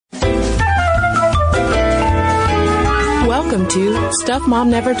Welcome to Stuff Mom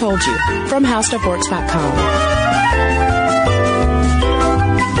Never Told You from HowStuffWorks.com.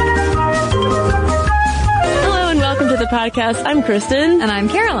 Hello and welcome to the podcast. I'm Kristen. And I'm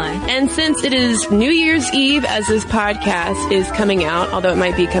Caroline. And since it is New Year's Eve as this podcast is coming out, although it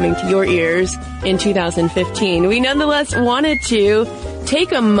might be coming to your ears in 2015, we nonetheless wanted to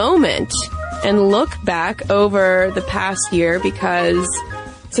take a moment and look back over the past year because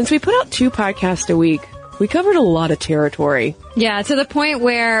since we put out 2 podcasts a week, we covered a lot of territory. Yeah, to the point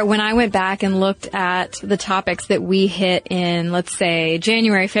where when I went back and looked at the topics that we hit in, let's say,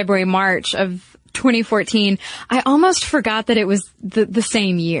 January, February, March of 2014, I almost forgot that it was the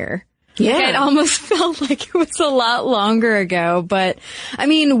same year. Yeah. Like, it almost felt like it was a lot longer ago. But, I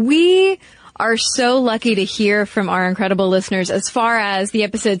mean, we are so lucky to hear from our incredible listeners as far as the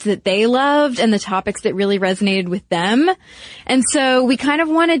episodes that they loved and the topics that really resonated with them. And so we kind of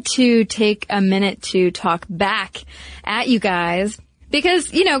wanted to take a minute to talk back at you guys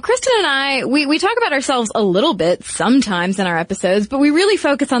because, you know, Kristen and I, we talk about ourselves a little bit sometimes in our episodes, but we really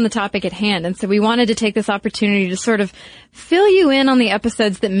focus on the topic at hand. And so we wanted to take this opportunity to sort of fill you in on the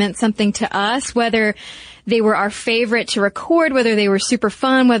episodes that meant something to us, whether they were our favorite to record, whether they were super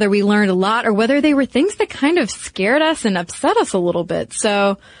fun, whether we learned a lot, or whether they were things that kind of scared us and upset us a little bit.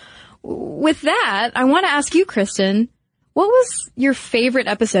 So with that, I want to ask you, Kristen, what was your favorite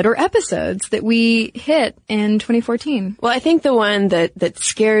episode or episodes that we hit in 2014? Well, I think the one that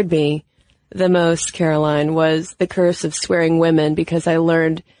scared me the most, Caroline, was The Curse of Swearing Women, because I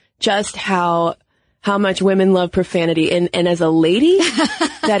learned just how much women love profanity. And as a lady,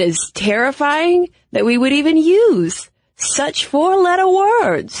 that is terrifying that we would even use such 4-letter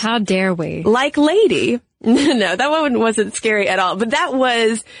words. How dare we? Like lady. No, that one wasn't scary at all. But that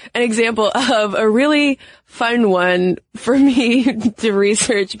was an example of a really fun one for me to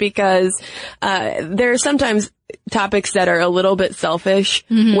research because there are sometimes topics that are a little bit selfish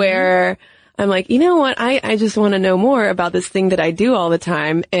where I'm like, you know what? I just want to know more about this thing that I do all the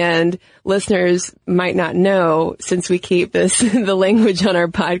time. And listeners might not know, since we keep the language on our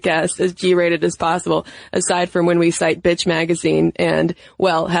podcast as G-rated as possible, aside from when we cite Bitch Magazine and,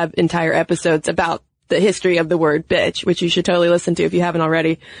 well, have entire episodes about the history of the word bitch, which you should totally listen to if you haven't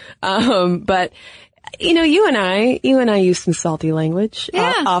already. But you know, you and I use some salty language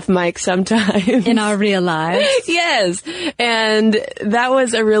off mic sometimes. In our real lives. Yes. And that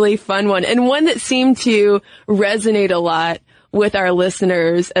was a really fun one, and one that seemed to resonate a lot with our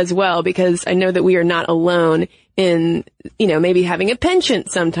listeners as well, because I know that we are not alone in, you know, maybe having a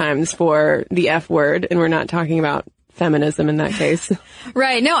penchant sometimes for the F word, and we're not talking about feminism in that case.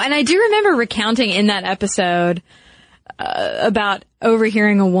 Right. No, and I do remember recounting in that episode about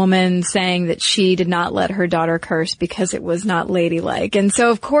overhearing a woman saying that she did not let her daughter curse because it was not ladylike. And so,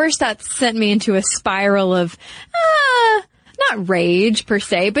 of course, that sent me into a spiral of, not rage per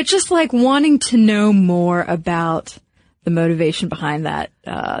se, but just like wanting to know more about the motivation behind that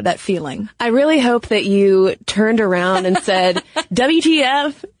feeling. I really hope that you turned around and said,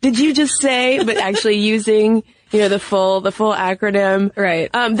 WTF, did you just say? But actually using, you know, the full acronym.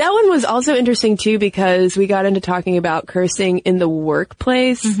 Right. That one was also interesting too, because we got into talking about cursing in the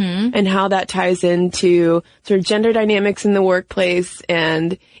workplace and how that ties into sort of gender dynamics in the workplace.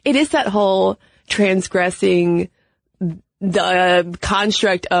 And it is that whole transgressing the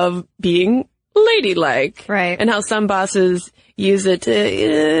construct of being ladylike. Right. And how some bosses use it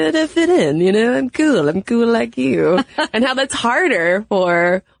to fit in, you know, I'm cool like you. And how that's harder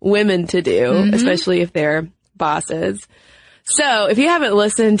for women to do, especially if they're bosses. So if you haven't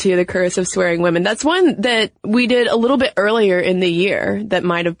listened to The Curse of Swearing Women, that's one that we did a little bit earlier in the year that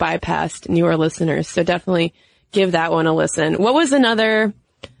might have bypassed newer listeners. So definitely give that one a listen. What was another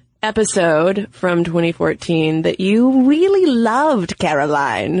episode from 2014 that you really loved,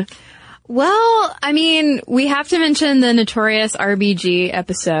 Caroline? Well, I mean, we have to mention the Notorious RBG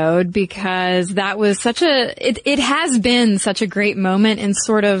episode because that was it has been such a great moment in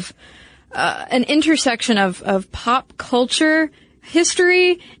sort of an intersection of pop culture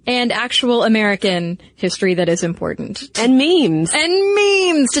history and actual American history that is important. And memes.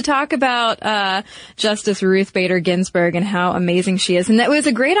 To talk about Justice Ruth Bader Ginsburg and how amazing she is. And that was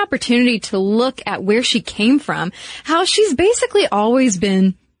a great opportunity to look at where she came from, how she's basically always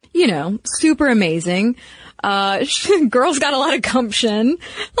been, you know, super amazing. Girl's got a lot of gumption,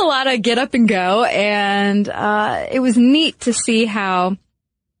 a lot of get up and go. And it was neat to see how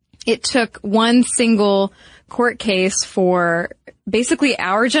it took one single court case for basically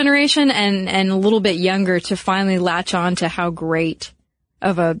our generation and a little bit younger to finally latch on to how great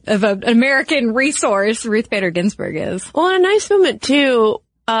of an American resource Ruth Bader Ginsburg is. Well, a nice moment too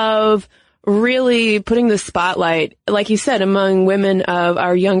of really putting the spotlight, like you said, among women of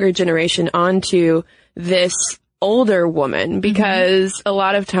our younger generation onto this older woman, because a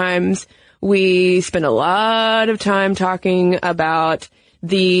lot of times we spend a lot of time talking about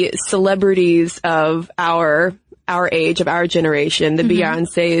the celebrities of our age, of our generation, the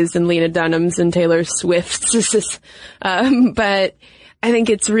Beyoncés and Lena Dunhams and Taylor Swifts. But I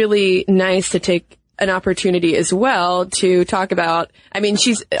think it's really nice to take an opportunity as well to talk about, I mean,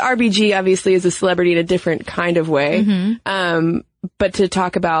 RBG obviously is a celebrity in a different kind of way. But to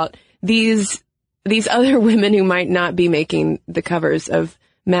talk about these other women who might not be making the covers of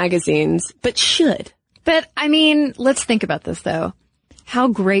magazines, but should. But I mean, let's think about this though. How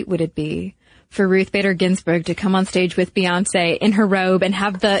great would it be for Ruth Bader Ginsburg to come on stage with Beyonce in her robe and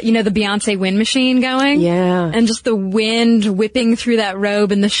have the Beyonce wind machine going? Yeah. And just the wind whipping through that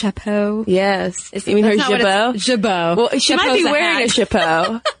robe and the chapeau. Yes. You mean her jabot? Jabot. Well, she might be wearing a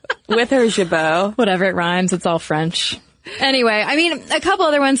chapeau with her jabot. Whatever, it rhymes. It's all French. Anyway, I mean, a couple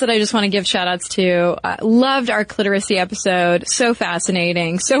other ones that I just want to give shout outs to. Loved our Cliteracy episode. So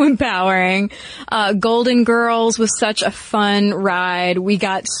fascinating. So empowering. Golden Girls was such a fun ride. We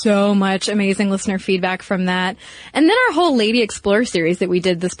got so much amazing listener feedback from that. And then our whole Lady Explorer series that we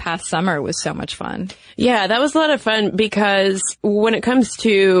did this past summer was so much fun. Yeah, that was a lot of fun because when it comes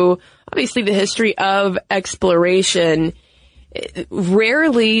to obviously the history of exploration,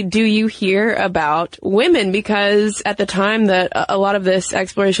 rarely do you hear about women, because at the time that a lot of this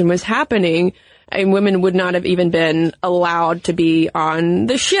exploration was happening, women would not have even been allowed to be on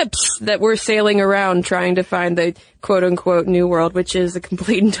the ships that were sailing around trying to find the quote unquote New World, which is a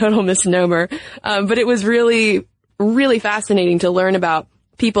complete and total misnomer. But it was really, really fascinating to learn about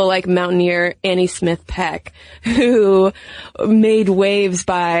people like mountaineer Annie Smith Peck, who made waves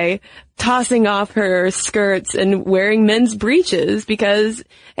by tossing off her skirts and wearing men's breeches because,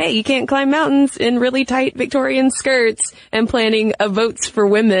 hey, you can't climb mountains in really tight Victorian skirts, and planting a Votes for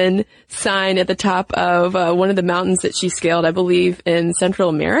Women sign at the top of one of the mountains that she scaled, I believe, in Central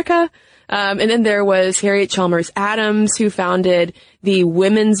America. And then there was Harriet Chalmers Adams, who founded the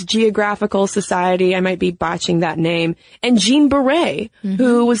Women's Geographical Society. I might be botching that name. And Jean Beret,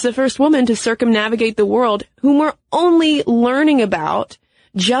 who was the first woman to circumnavigate the world, whom we're only learning about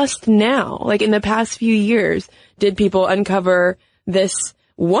just now. Like in the past few years, did people uncover this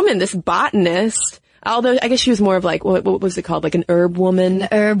woman, this botanist. Although I guess she was more of like, what was it called? Like an herb woman? An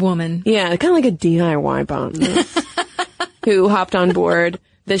herb woman. Yeah, kind of like a DIY botanist who hopped on board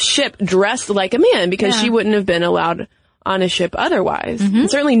the ship dressed like a man because she wouldn't have been allowed on a ship otherwise.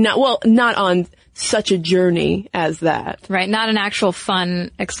 And certainly not on such a journey as that. Right. Not an actual fun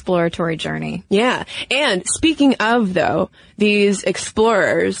exploratory journey. Yeah. And speaking of, though, these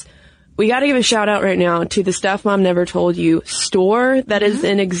explorers, we got to give a shout out right now to the Stuff Mom Never Told You store that is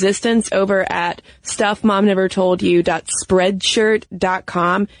in existence over at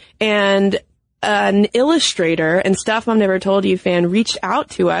stuffmomnevertoldyou.spreadshirt.com. And an illustrator and Stuff Mom Never Told You fan reached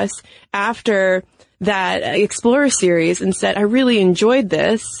out to us after that Explorer series and said, I really enjoyed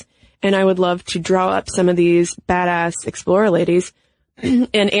this and I would love to draw up some of these badass Explorer ladies. And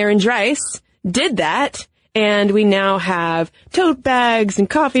Erin Dreiss did that. And we now have tote bags and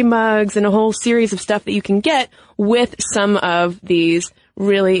coffee mugs and a whole series of stuff that you can get with some of these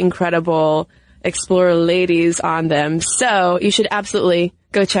really incredible Explorer ladies on them. So you should absolutely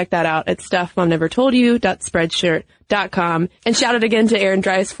go check that out at stuffmomnevertoldyou.spreadshirt.com. And shout out again to Erin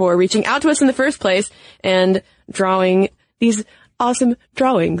Dreiss for reaching out to us in the first place and drawing these awesome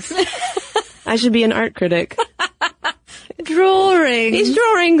drawings. I should be an art critic. Drawings. These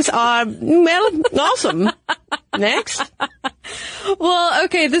drawings are, well, awesome. Next. Well,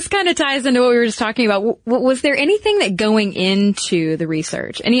 okay, this kind of ties into what we were just talking about. Was there anything that going into the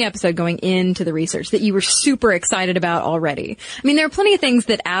research, any episode going into the research that you were super excited about already? I mean, there are plenty of things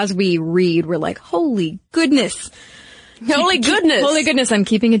that as we read, we're like, holy goodness. Holy goodness. Holy goodness, I'm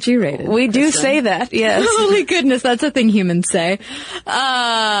keeping it G-rated. We do say that, yes. Holy goodness, that's a thing humans say.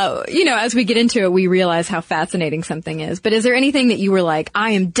 As we get into it, we realize how fascinating something is. But is there anything that you were like,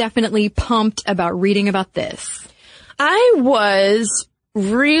 I am definitely pumped about reading about this? I was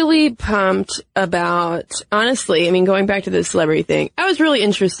really pumped about, honestly, I mean, going back to the celebrity thing, I was really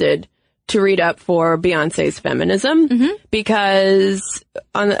interested to read up for Beyonce's feminism because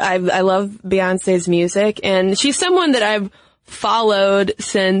I love Beyonce's music, and she's someone that I've followed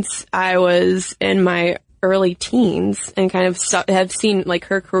since I was in my early teens and kind of have seen like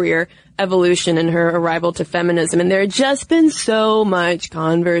her career evolution and her arrival to feminism. And there had just been so much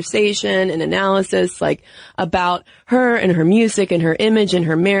conversation and analysis like about her and her music and her image and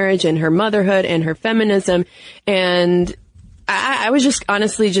her marriage and her motherhood and her feminism. And I was just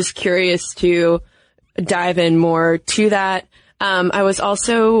honestly just curious to dive in more to that. I was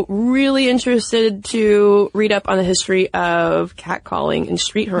also really interested to read up on the history of catcalling and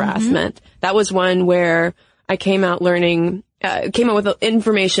street harassment. That was one where I came out with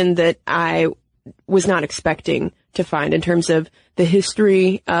information that I was not expecting to find in terms of the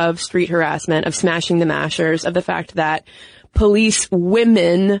history of street harassment, of smashing the mashers, of the fact that police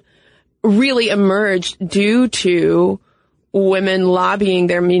women really emerged due to women lobbying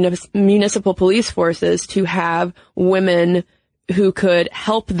their municipal police forces to have women who could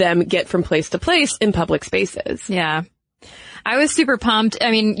help them get from place to place in public spaces. Yeah. I was super pumped.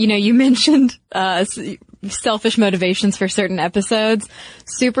 I mean, you mentioned selfish motivations for certain episodes.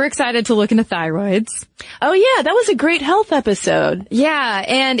 Super excited to look into thyroids. Oh yeah, that was a great health episode. Yeah,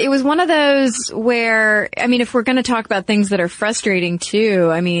 and it was one of those where, I mean, if we're going to talk about things that are frustrating too,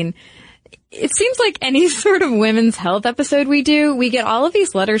 I mean, it seems like any sort of women's health episode we do, we get all of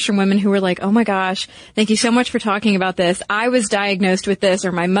these letters from women who are like, oh my gosh, thank you so much for talking about this. I was diagnosed with this,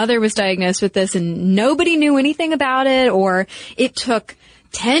 or my mother was diagnosed with this, and nobody knew anything about it, or it took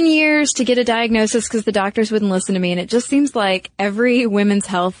 10 years to get a diagnosis because the doctors wouldn't listen to me. And it just seems like every women's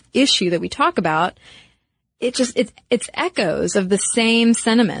health issue that we talk about, it's echoes of the same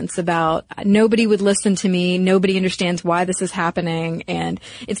sentiments about nobody would listen to me, nobody understands why this is happening, and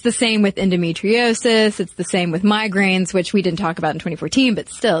it's the same with endometriosis, it's the same with migraines, which we didn't talk about in 2014, but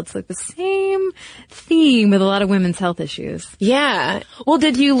still, it's like the same theme with a lot of women's health issues. Yeah. Well,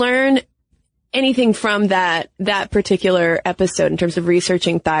 did you learn anything from that particular episode in terms of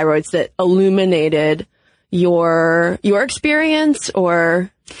researching thyroids that illuminated your experience,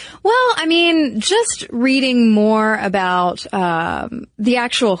 or? Well, I mean, just reading more about the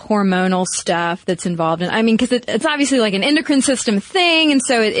actual hormonal stuff that's involved in, I mean, because it's obviously like an endocrine system thing, and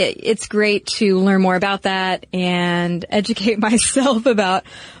so it's great to learn more about that and educate myself about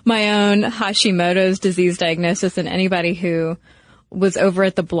my own Hashimoto's disease diagnosis. And anybody who was over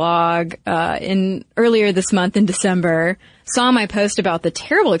at the blog earlier this month in December saw my post about the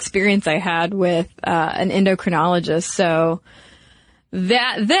terrible experience I had with an endocrinologist. So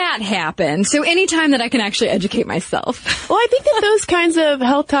that happened. So anytime that I can actually educate myself. Well, I think that those kinds of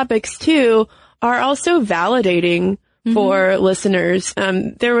health topics too are also validating for listeners.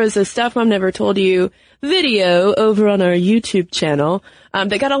 There was a Stuff Mom Never Told You video over on our YouTube channel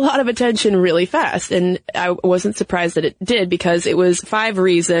that got a lot of attention really fast, and I wasn't surprised that it did, because it was 5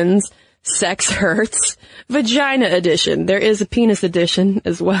 reasons sex hurts, vagina edition. There is a penis edition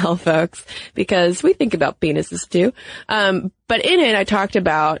as well, folks, because we think about penises too. But in it, I talked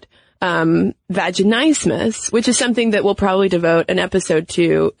about vaginismus, which is something that we'll probably devote an episode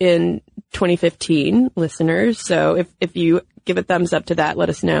to in 2015, listeners. So if you give a thumbs up to that, let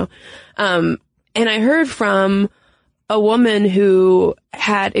us know. And I heard from a woman who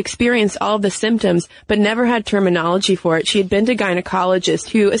had experienced all of the symptoms but never had terminology for it. She had been to gynecologists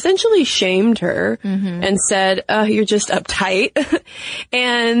who essentially shamed her and said, "Oh, you're just uptight."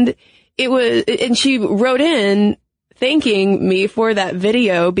 and she wrote in thanking me for that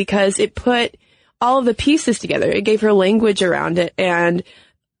video because it put all of the pieces together. It gave her language around it and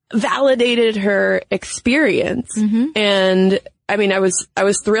validated her experience. And I mean, I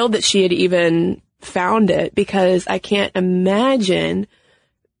was thrilled that she had even found it, because I can't imagine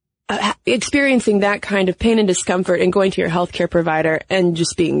experiencing that kind of pain and discomfort and going to your healthcare provider and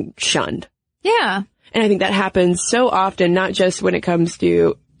just being shunned. Yeah. And I think that happens so often, not just when it comes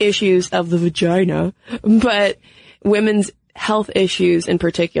to issues of the vagina, but women's health issues in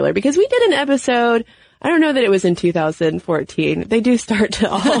particular. Because we did an episode, I don't know that it was in 2014. They do start to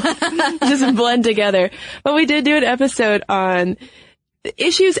all just blend together. But we did do an episode on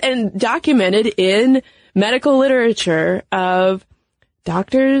issues and documented in medical literature of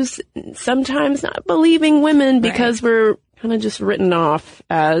doctors sometimes not believing women because we're kind of just written off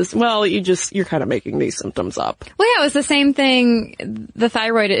as, well, you're kind of making these symptoms up. Well, yeah, it was the same thing. The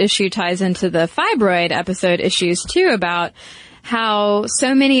thyroid issue ties into the fibroid episode issues too, about how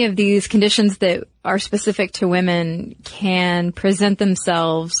so many of these conditions that are specific to women can present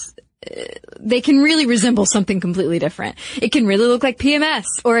themselves. They can really resemble something completely different. It can really look like PMS,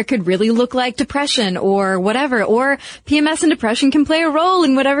 or it could really look like depression or whatever, or PMS and depression can play a role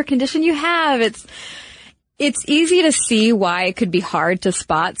in whatever condition you have. It's easy to see why it could be hard to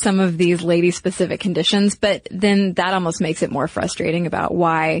spot some of these lady-specific conditions, but then that almost makes it more frustrating about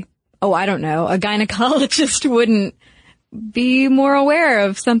why, I don't know, a gynecologist wouldn't be more aware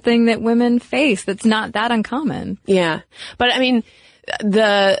of something that women face that's not that uncommon. Yeah. But I mean,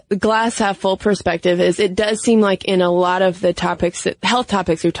 the glass half full perspective is it does seem like in a lot of the health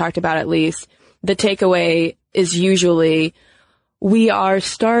topics we've talked about, at least, the takeaway is usually, we are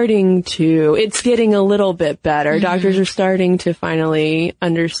starting to, it's getting a little bit better. Doctors are starting to finally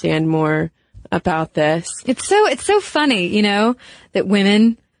understand more about this. It's so funny, you know, that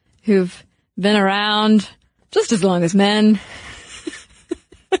women who've been around just as long as men,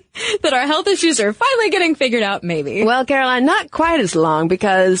 that our health issues are finally getting figured out, maybe. Well, Caroline, not quite as long,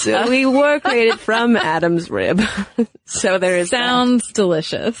 because we were created from Adam's rib. So there is Sounds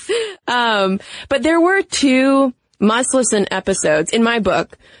delicious. But there were 2 must-listen episodes in my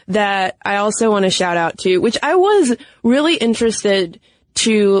book that I also want to shout out to, which I was really interested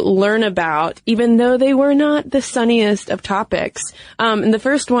to learn about, even though they were not the sunniest of topics. And the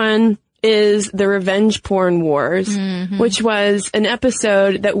first one is the Revenge Porn Wars, which was an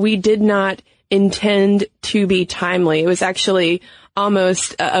episode that we did not intend to be timely. It was actually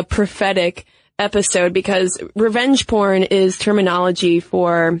almost a prophetic episode, because revenge porn is terminology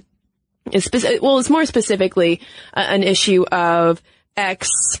for, it's more specifically an issue of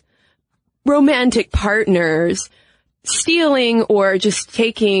ex-romantic partners stealing or just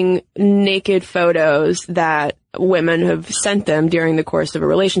taking naked photos that women have sent them during the course of a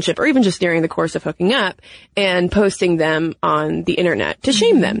relationship, or even just during the course of hooking up, and posting them on the internet to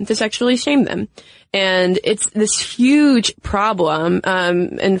shame them, to sexually shame them. And it's this huge problem.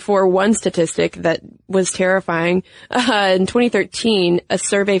 And for one statistic that was terrifying, in 2013, a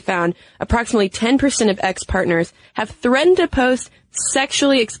survey found approximately 10% of ex-partners have threatened to post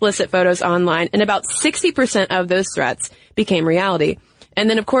sexually explicit photos online, and about 60% of those threats became reality. And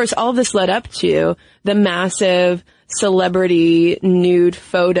then, of course, all of this led up to the massive celebrity nude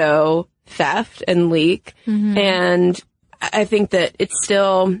photo theft and leak. And I think that it's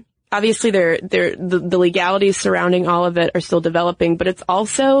still, obviously the legalities surrounding all of it are still developing, but it's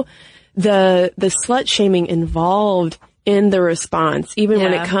also the slut shaming involved in the response, even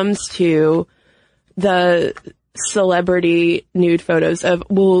when it comes to the celebrity nude photos of,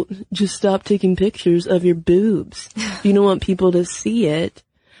 well, just stop taking pictures of your boobs. You don't want people to see it.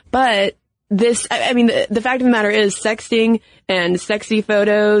 But this, I mean, the fact of the matter is, sexting and sexy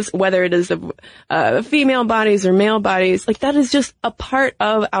photos, whether it is of female bodies or male bodies, like, that is just a part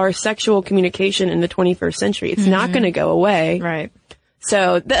of our sexual communication in the 21st century. It's not going to go away. Right.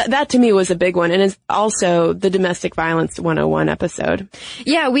 So that to me was a big one, and it's also the Domestic Violence 101 episode.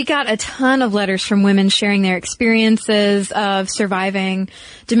 Yeah, we got a ton of letters from women sharing their experiences of surviving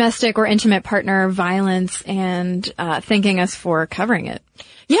domestic or intimate partner violence, and thanking us for covering it.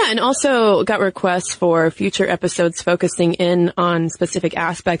 Yeah, and also got requests for future episodes focusing in on specific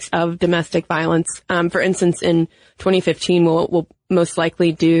aspects of domestic violence. For instance, in 2015, we'll most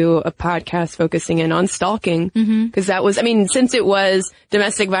likely do a podcast focusing in on stalking. Because that was, I mean, since it was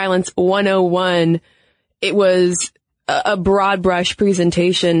Domestic Violence 101, it was a broad brush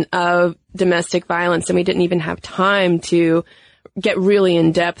presentation of domestic violence, and we didn't even have time to get really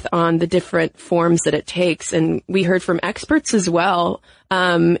in depth on the different forms that it takes. And we heard from experts as well,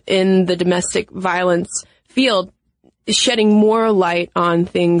 in the domestic violence field, shedding more light on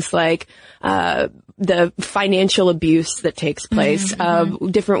things like, the financial abuse that takes place,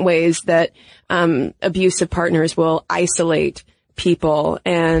 of different ways that, abusive partners will isolate people.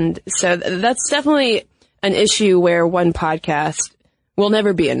 And so that's definitely an issue where one podcast will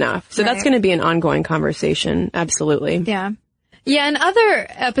never be enough. So that's going to be an ongoing conversation. Absolutely. Yeah. Yeah, and other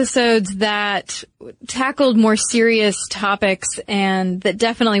episodes that tackled more serious topics and that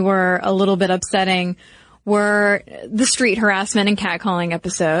definitely were a little bit upsetting were the street harassment and catcalling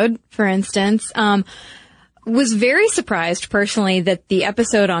episode, for instance. Was very surprised personally that the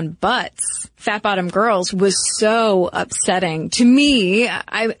episode on butts, fat bottom girls, was so upsetting to me.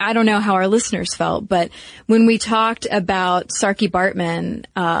 I don't know how our listeners felt, but when we talked about Sarky Bartman,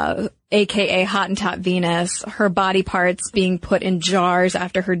 aka Hottentot Venus, her body parts being put in jars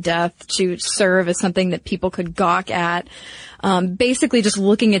after her death to serve as something that people could gawk at, basically just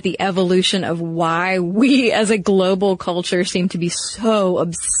looking at the evolution of why we as a global culture seem to be so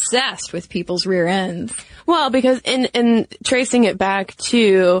obsessed with people's rear ends. Well, because in tracing it back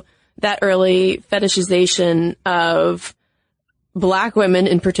to that early fetishization of Black women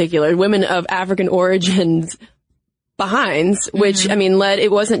in particular, women of African origins behinds, which, I mean,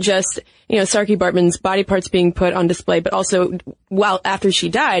 it wasn't just, Sarky Bartman's body parts being put on display, but also after she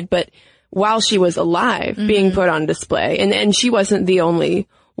died, but while she was alive, being put on display. And she wasn't the only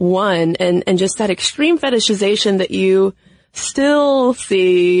one. And just that extreme fetishization that you still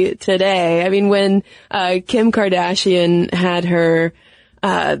see today. I mean, when Kim Kardashian had her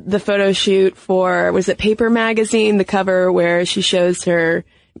the photo shoot for, was it Paper Magazine, the cover where she shows her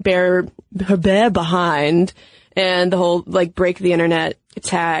bare behind, and the whole break the internet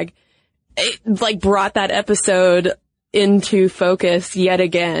tag, it brought that episode into focus yet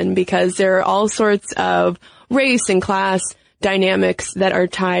again, because there are all sorts of race and class dynamics that are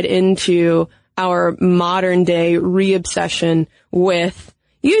tied into our modern day re-obsession with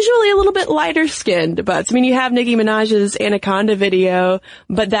usually a little bit lighter skinned butts. I mean, you have Nicki Minaj's Anaconda video,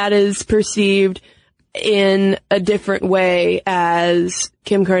 but that is perceived in a different way as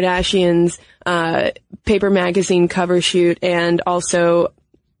Kim Kardashian's Paper Magazine cover shoot, and also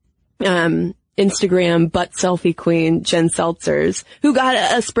Instagram butt selfie queen Jen Seltzer's, who got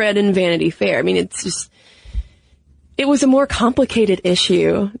a spread in Vanity Fair. I mean, it was a more complicated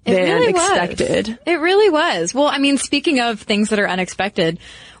issue than expected. It really was. Well, I mean, speaking of things that are unexpected,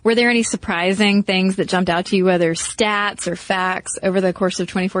 were there any surprising things that jumped out to you, whether stats or facts, over the course of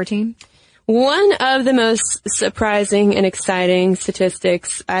 2014? One of the most surprising and exciting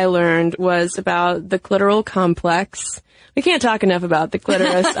statistics I learned was about the clitoral complex. We can't talk enough about the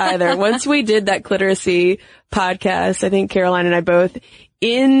clitoris either. Once we did that Cliteracy podcast, I think Caroline and I both,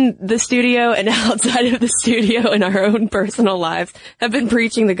 in the studio and outside of the studio in our own personal lives, have been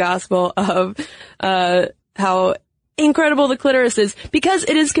preaching the gospel of how incredible the clitoris is, because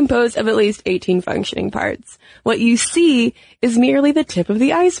it is composed of at least 18 functioning parts. What you see is merely the tip of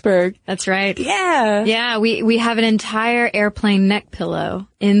the iceberg. That's right. Yeah. Yeah, we have an entire airplane neck pillow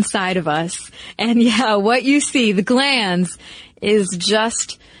inside of us. And yeah, what you see, the glands, is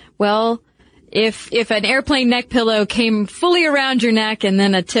just, well, if an airplane neck pillow came fully around your neck and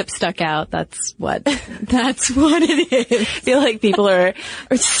then a tip stuck out, that's what it is. I feel like people are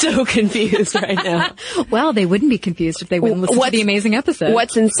so confused right now. Well, they wouldn't be confused if they wouldn't listen to the amazing episode.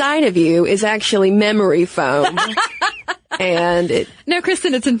 What's inside of you is actually memory foam. And no,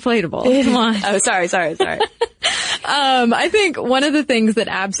 Kristen, it's inflatable. Come on. Oh, sorry. I think one of the things that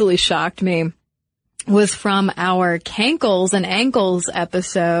absolutely shocked me was from our Cankles and Ankles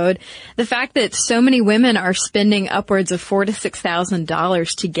episode, the fact that so many women are spending upwards of $4,000 to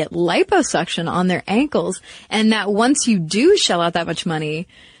 $6,000 to get liposuction on their ankles, and that once you do shell out that much money,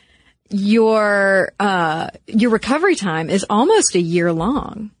 your recovery time is almost a year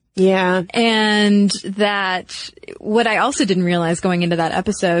long. Yeah. And that what I also didn't realize going into that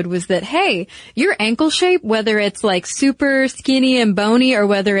episode was that, hey, your ankle shape, whether it's like super skinny and bony or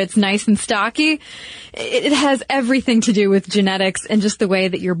whether it's nice and stocky, it has everything to do with genetics and just the way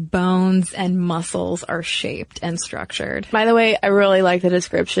that your bones and muscles are shaped and structured. By the way, I really like the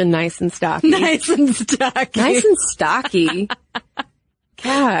description, nice and stocky. Nice and stocky. Nice and stocky.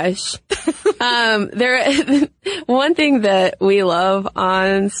 Gosh. One thing that we love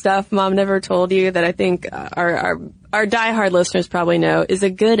on Stuff Mom Never Told You that I think our diehard listeners probably know is a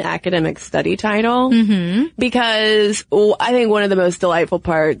good academic study title. Mm-hmm. Because I think one of the most delightful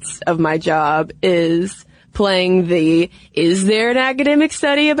parts of my job is playing the "is there an academic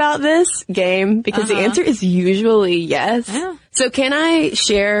study about this" game, because the answer is usually yes. Yeah. So can I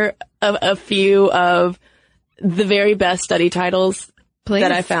share a few of the very best study titles Please.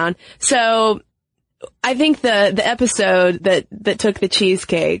 that I found? So I think the episode that took the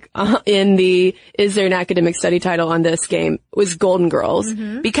cheesecake in the "is there an academic study" title on this game was Golden Girls,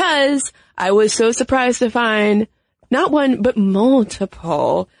 because I was so surprised to find not one but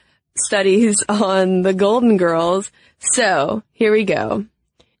multiple studies on the Golden Girls. So here we go.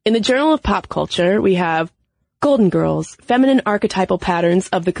 In the Journal of Pop Culture, we have Golden Girls, Feminine Archetypal Patterns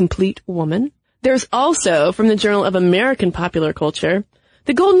of the Complete Woman. There's also, from the Journal of American Popular Culture,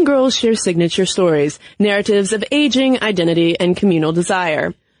 the Golden Girls share signature stories, narratives of aging, identity, and communal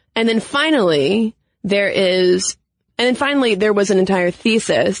desire. And then finally, there was an entire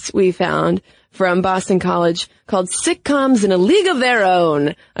thesis we found from Boston College called Sitcoms in a League of Their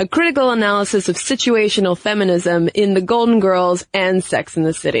Own, a critical analysis of situational feminism in the Golden Girls and Sex and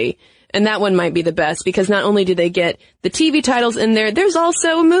the City. And that one might be the best, because not only do they get the TV titles in there, there's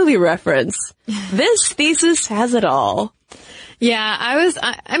also a movie reference. This thesis has it all. Yeah,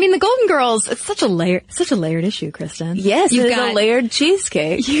 I mean, the Golden Girls, it's such a layered issue, Kristen. Yes, it's a layered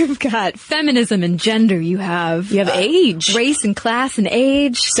cheesecake. You've got feminism and gender. You have age, race and class and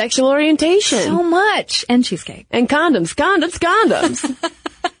age, sexual orientation. So much. And cheesecake. And condoms.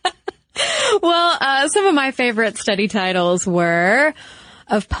 Well, some of my favorite study titles were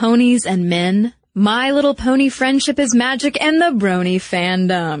Of Ponies and Men, My Little Pony Friendship is Magic, and the Brony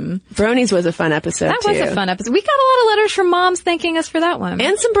Fandom. Bronies was a fun episode, That was a fun episode. We got a lot of letters from moms thanking us for that one.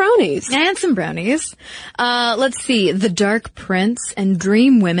 And some bronies. Let's see. The Dark Prince and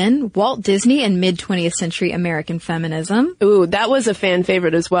Dream Women, Walt Disney and Mid-20th Century American Feminism. Ooh, that was a fan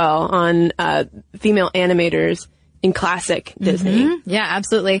favorite as well on female animators in classic Disney. Yeah,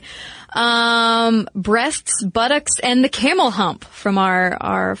 absolutely. Breasts, buttocks, and the camel hump from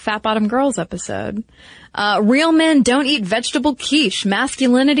our Fat Bottom Girls episode. Real men don't eat vegetable quiche,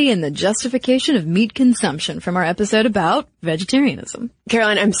 masculinity and the justification of meat consumption from our episode about vegetarianism.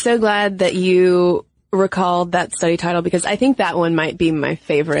 Caroline, I'm so glad that you recalled that study title because I think that one might be my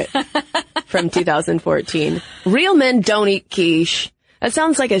favorite from 2014. Real men don't eat quiche. That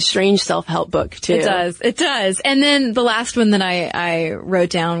sounds like a strange self-help book, too. It does. And then the last one that I wrote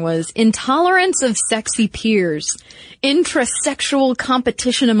down was Intolerance of Sexy Peers, Intrasexual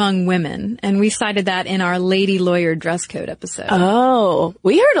Competition Among Women. And we cited that in our Lady Lawyer Dress Code episode. Oh,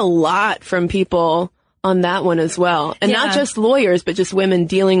 we heard a lot from people on that one as well. And not just lawyers, but just women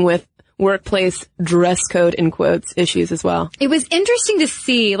dealing with workplace dress code, in quotes, issues as well. It was interesting to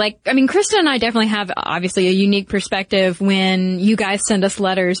see, Kristen and I definitely have obviously a unique perspective when you guys send us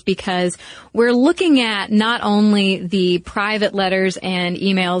letters because we're looking at not only the private letters and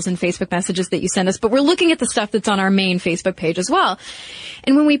emails and Facebook messages that you send us, but we're looking at the stuff that's on our main Facebook page as well.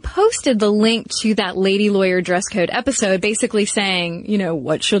 And when we posted the link to that Lady Lawyer Dress Code episode, basically saying,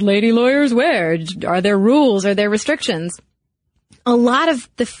 what should lady lawyers wear? Are there rules? Are there restrictions? A lot of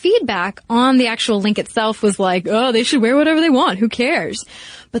the feedback on the actual link itself was like, oh, they should wear whatever they want. Who cares?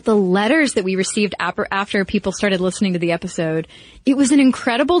 But the letters that we received after people started listening to the episode, it was an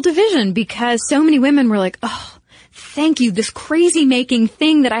incredible division because so many women were like, oh, thank you. This crazy making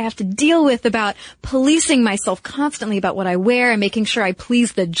thing that I have to deal with about policing myself constantly about what I wear and making sure I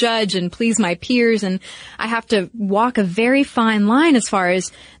please the judge and please my peers. And I have to walk a very fine line as far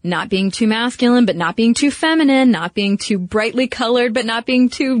as not being too masculine, but not being too feminine, not being too brightly colored, but not being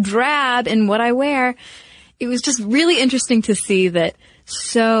too drab in what I wear. It was just really interesting to see that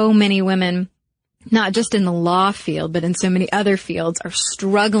so many women, not just in the law field, but in so many other fields, are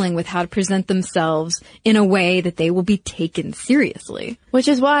struggling with how to present themselves in a way that they will be taken seriously. Which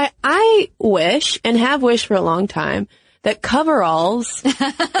is why I wish, and have wished for a long time, that coveralls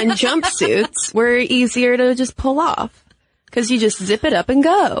and jumpsuits were easier to just pull off. Because you just zip it up and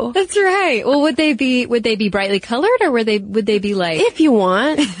go. That's right. Well, would they be brightly colored or would they be like? If you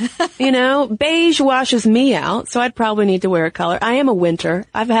want. Beige washes me out, so I'd probably need to wear a color. I am a winter.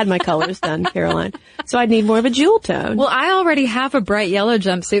 I've had my colors done, Caroline. So I'd need more of a jewel tone. Well, I already have a bright yellow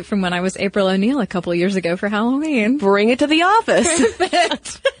jumpsuit from when I was April O'Neil a couple of years ago for Halloween. Bring it to the office.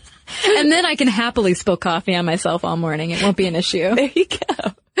 Perfect. And then I can happily spill coffee on myself all morning. It won't be an issue. There you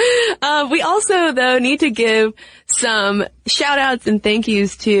go. We also, though, need to give some shout-outs and thank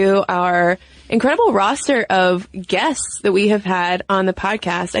yous to our incredible roster of guests that we have had on the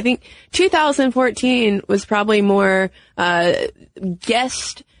podcast. I think 2014 was probably more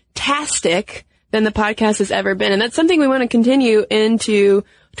guest-tastic than the podcast has ever been. And that's something we want to continue into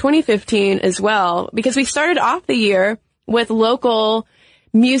 2015 as well, because we started off the year with local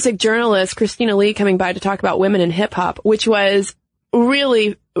music journalist Christina Lee coming by to talk about women in hip-hop, which was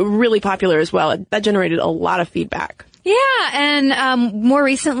really, really popular as well. That generated a lot of feedback. Yeah, and more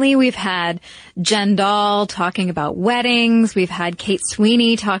recently we've had Jen Dahl talking about weddings. We've had Kate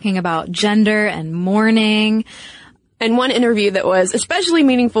Sweeney talking about gender and mourning. And one interview that was especially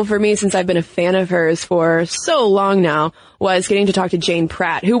meaningful for me since I've been a fan of hers for so long now was getting to talk to Jane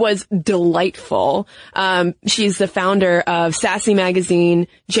Pratt, who was delightful. She's the founder of Sassy Magazine,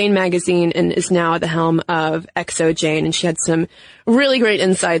 Jane Magazine, and is now at the helm of XO Jane. And she had some really great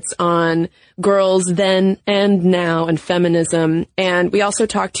insights on girls then and now and feminism. And we also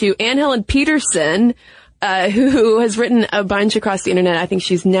talked to Anne Helen Peterson, who has written a bunch across the internet. I think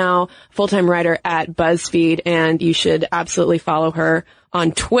she's now full-time writer at BuzzFeed, and you should absolutely follow her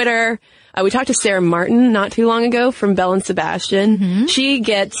on Twitter. We talked to Sarah Martin not too long ago from Belle and Sebastian. Mm-hmm. She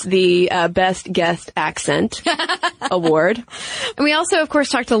gets the Best Guest Accent award. And we also, of course,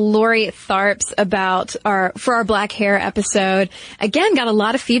 talked to Lori Tharps about our Black Hair episode. Again, got a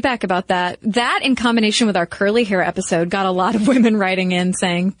lot of feedback about that. That, in combination with our curly hair episode, got a lot of women writing in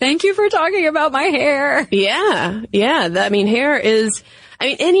saying, thank you for talking about my hair. Yeah. Hair is,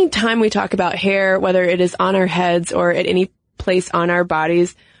 any time we talk about hair, whether it is on our heads or at any place on our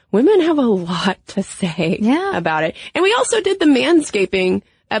bodies, women have a lot to say about it. And we also did the manscaping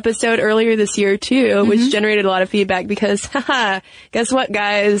episode earlier this year too, which generated a lot of feedback because, guess what,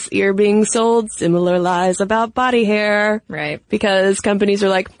 guys? You're being sold similar lies about body hair. Right. Because companies are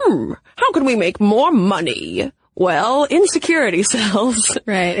like, how can we make more money? Well, insecurity sells.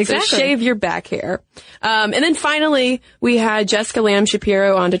 Right, exactly. So shave your back hair. And then finally, we had Jessica Lamb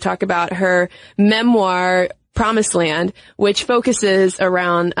Shapiro on to talk about her memoir, Promised Land, which focuses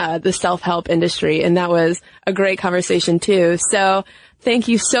around the self-help industry. And that was a great conversation too. So thank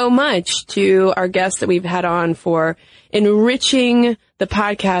you so much to our guests that we've had on for enriching the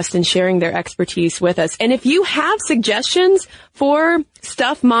podcast and sharing their expertise with us. And if you have suggestions for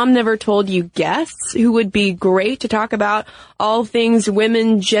stuff Mom Never Told You guests who would be great to talk about all things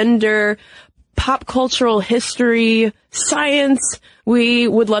women, gender, pop cultural history, science, we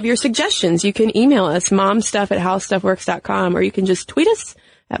would love your suggestions. You can email us, momstuff@howstuffworks.com, or you can just tweet us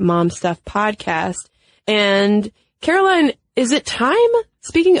at momstuffpodcast. And Caroline, is it time,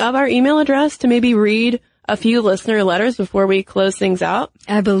 speaking of our email address, to maybe read a few listener letters before we close things out?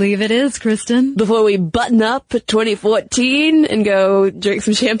 I believe it is, Kristen. Before we button up 2014 and go drink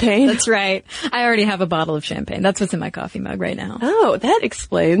some champagne? That's right. I already have a bottle of champagne. That's what's in my coffee mug right now. Oh, that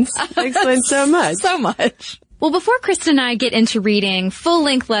explains so much. So much. Well, before Kristen and I get into reading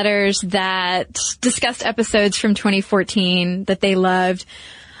full-length letters that discussed episodes from 2014 that they loved,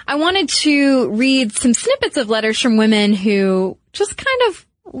 I wanted to read some snippets of letters from women who just kind of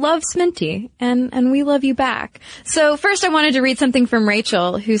love Sminty, and we love you back. So first I wanted to read something from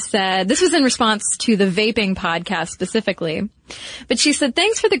Rachel, who said, this was in response to the vaping podcast specifically, but she said,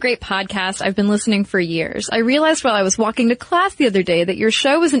 thanks for the great podcast. I've been listening for years. I realized while I was walking to class the other day that your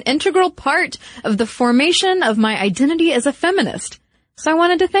show was an integral part of the formation of my identity as a feminist. So I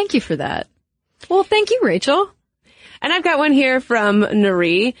wanted to thank you for that. Well, thank you, Rachel. And I've got one here from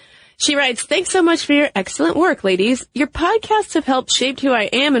Nari. She writes, thanks so much for your excellent work, ladies. Your podcasts have helped shape who I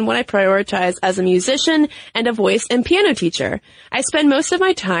am and what I prioritize as a musician and a voice and piano teacher. I spend most of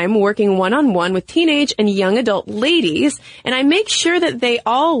my time working one-on-one with teenage and young adult ladies, and I make sure that they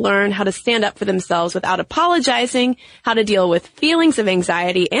all learn how to stand up for themselves without apologizing, how to deal with feelings of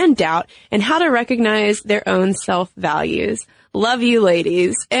anxiety and doubt, and how to recognize their own self-values. Love you,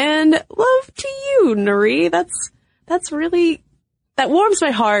 ladies. And love to you, Nari. That's really, that warms my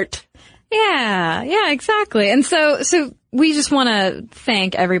heart. Yeah, exactly. And so we just want to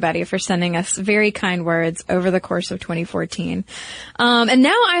thank everybody for sending us very kind words over the course of 2014. And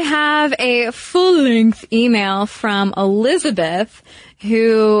now I have a full-length email from Elizabeth,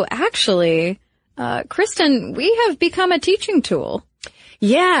 who actually, Kristen, we have become a teaching tool.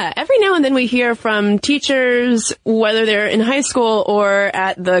 Yeah, every now and then we hear from teachers, whether they're in high school or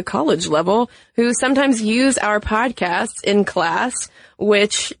at the college level, who sometimes use our podcasts in class,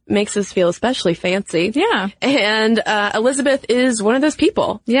 which makes us feel especially fancy. Yeah. And Elizabeth is one of those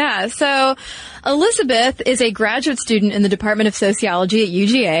people. Yeah, so Elizabeth is a graduate student in the Department of Sociology at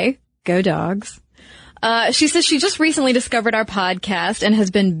UGA. Go Dogs. She says she just recently discovered our podcast and has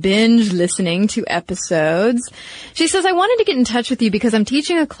been binge listening to episodes. She says, I wanted to get in touch with you because I'm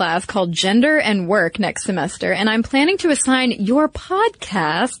teaching a class called Gender and Work next semester, and I'm planning to assign your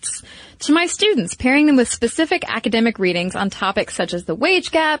podcasts to my students, pairing them with specific academic readings on topics such as the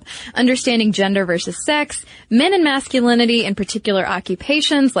wage gap, understanding gender versus sex, men and masculinity in particular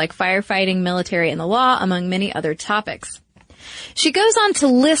occupations like firefighting, military, and the law, among many other topics. She goes on to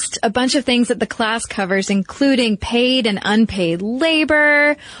list a bunch of things that the class covers, including paid and unpaid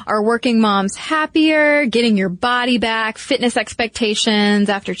labor, Are Working Moms Happier, Getting Your Body Back, fitness expectations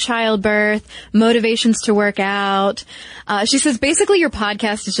after childbirth, motivations to work out. She says, basically, your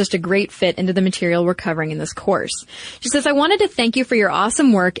podcast is just a great fit into the material we're covering in this course. She says, I wanted to thank you for your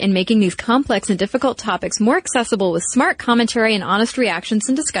awesome work in making these complex and difficult topics more accessible with smart commentary and honest reactions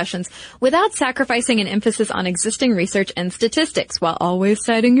and discussions without sacrificing an emphasis on existing research and statistics while always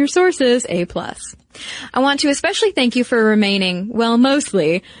citing your sources, A+. I want to especially thank you for remaining, well,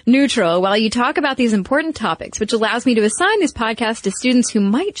 mostly neutral while you talk about these important topics, which allows me to assign this podcast to students who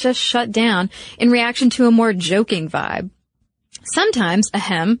might just shut down in reaction to a more joking vibe. Sometimes,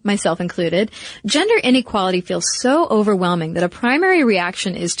 myself included, gender inequality feels so overwhelming that a primary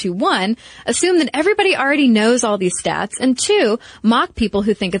reaction is to, 1, assume that everybody already knows all these stats, and 2, mock people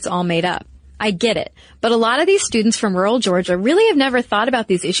who think it's all made up. I get it, but a lot of these students from rural Georgia really have never thought about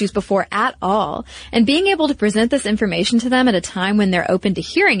these issues before at all, and being able to present this information to them at a time when they're open to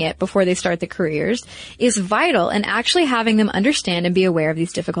hearing it before they start their careers is vital in actually having them understand and be aware of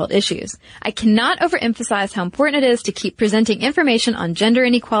these difficult issues. I cannot overemphasize how important it is to keep presenting information on gender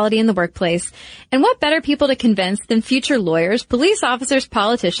inequality in the workplace, and what better people to convince than future lawyers, police officers,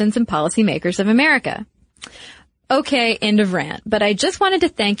 politicians, and policymakers of America. Okay, end of rant. But I just wanted to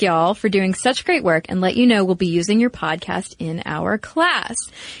thank y'all for doing such great work and let you know we'll be using your podcast in our class.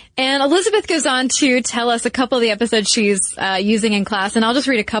 And Elizabeth goes on to tell us a couple of the episodes she's using in class, and I'll just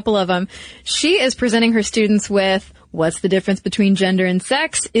read a couple of them. She is presenting her students with What's the difference between gender and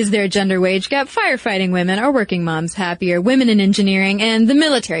sex? Is there a gender wage gap? Firefighting women or working moms happier? Women in engineering and the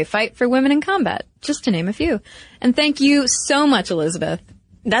military fight for women in combat, just to name a few. And thank you so much, Elizabeth.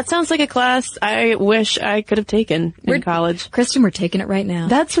 That sounds like a class I wish I could have taken in college. Kristen, we're taking it right now.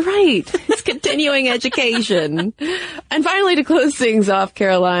 That's right. It's continuing education. And finally, to close things off,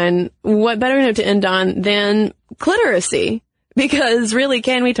 Caroline, what better note to end on than cliteracy? Because really,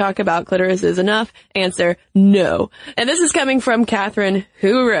 can we talk about clitorises enough? Answer, no. And this is coming from Catherine,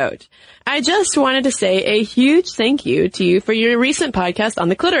 who wrote, I just wanted to say a huge thank you to you for your recent podcast on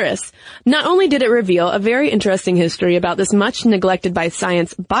the clitoris. Not only did it reveal a very interesting history about this much neglected by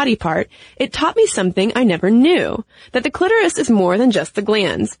science body part, it taught me something I never knew, that the clitoris is more than just the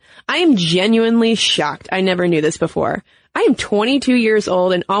glands. I am genuinely shocked I never knew this before. I am 22 years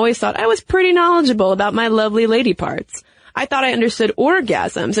old and always thought I was pretty knowledgeable about my lovely lady parts. I thought I understood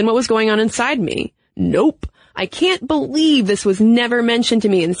orgasms and what was going on inside me. Nope. I can't believe this was never mentioned to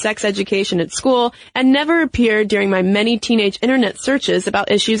me in sex education at school and never appeared during my many teenage internet searches about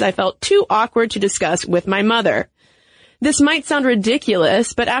issues I felt too awkward to discuss with my mother. This might sound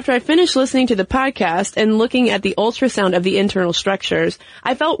ridiculous, but after I finished listening to the podcast and looking at the ultrasound of the internal structures,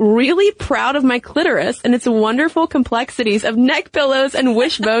 I felt really proud of my clitoris and its wonderful complexities of neck pillows and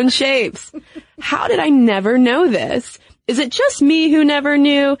wishbone shapes. How did I never know this? Is it just me who never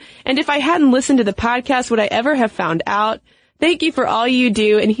knew? And if I hadn't listened to the podcast, would I ever have found out? Thank you for all you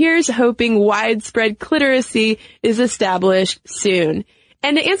do, and here's hoping widespread cliteracy is established soon.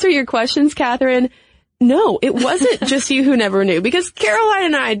 And to answer your questions, Catherine, no, it wasn't just you who never knew, because Caroline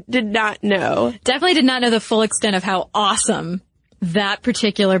and I did not know. Definitely did not know the full extent of how awesome that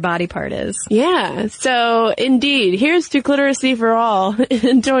particular body part is. Yeah. So indeed, here's to cliteracy for all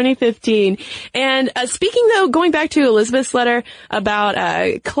in 2015. And speaking though, going back to Elizabeth's letter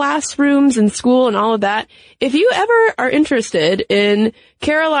about classrooms and school and all of that, if you ever are interested in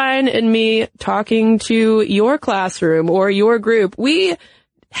Caroline and me talking to your classroom or your group, we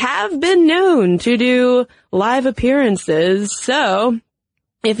have been known to do live appearances. So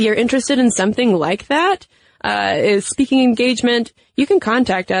if you're interested in something like that, is speaking engagement, you can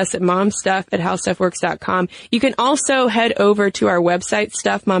contact us at momstuff@howstuffworks.com. You can also head over to our website,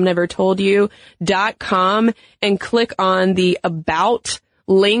 stuffmomnevertoldyou.com, and click on the About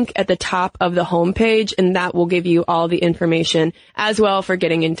link at the top of the homepage, and that will give you all the information as well for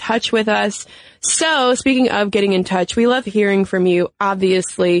getting in touch with us. So, speaking of getting in touch, we love hearing from you,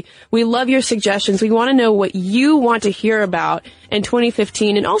 obviously. We love your suggestions. We want to know what you want to hear about in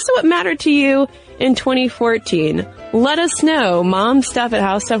 2015 and also what mattered to you in 2014. Let us know.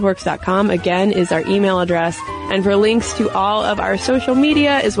 momstuff@howstuffworks.com, again, is our email address. And for links to all of our social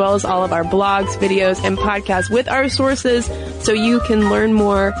media, as well as all of our blogs, videos, and podcasts with our sources, so you can learn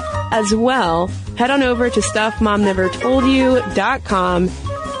more as well, head on over to stuffmomnevertoldyou.com.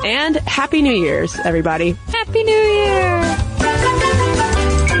 And Happy New Year's, everybody. Happy New Year!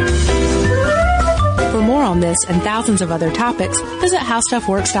 For more on this and thousands of other topics, visit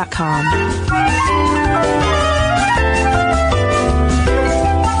howstuffworks.com.